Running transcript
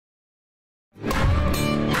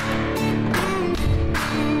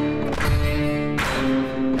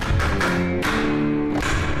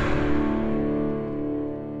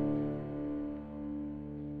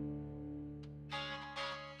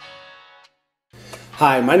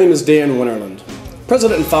Hi, my name is Dan Winterland,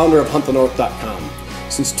 president and founder of HuntTheNorth.com.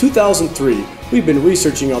 Since 2003, we've been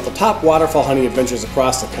researching out the top waterfowl hunting adventures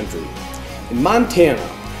across the country. In Montana,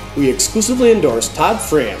 we exclusively endorse Todd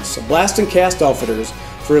France of Blast and Cast Outfitters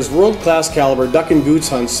for his world-class caliber duck and goose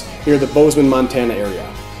hunts near the Bozeman, Montana area.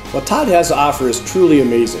 What Todd has to offer is truly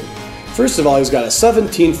amazing. First of all, he's got a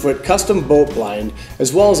 17-foot custom boat blind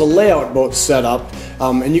as well as a layout boat set up,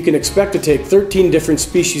 and you can expect to take 13 different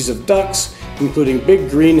species of ducks, including big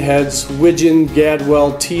greenheads, widgeon,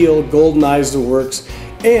 gadwall, teal, golden eyes, the works.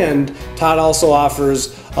 And Todd also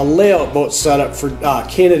offers a layout boat setup for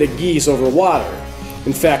Canada geese over water.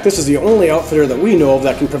 In fact, this is the only outfitter that we know of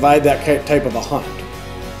that can provide that type of a hunt.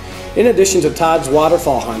 In addition to Todd's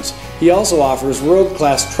waterfowl hunts, he also offers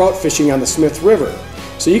world-class trout fishing on the Smith River.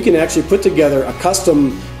 So you can actually put together a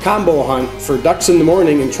custom combo hunt for ducks in the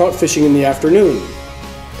morning and trout fishing in the afternoon.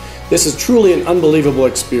 This is truly an unbelievable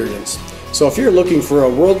experience. So if you're looking for a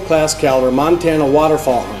world-class caliber Montana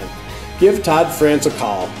waterfowl hunt, give Todd France a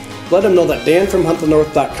call. Let him know that Dan from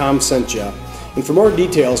HuntTheNorth.com sent you. And for more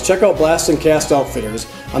details, check out Blast and Cast Outfitters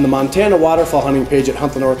on the Montana waterfowl hunting page at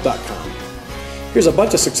HuntTheNorth.com. Here's a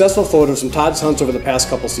bunch of successful photos from Todd's hunts over the past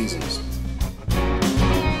couple seasons.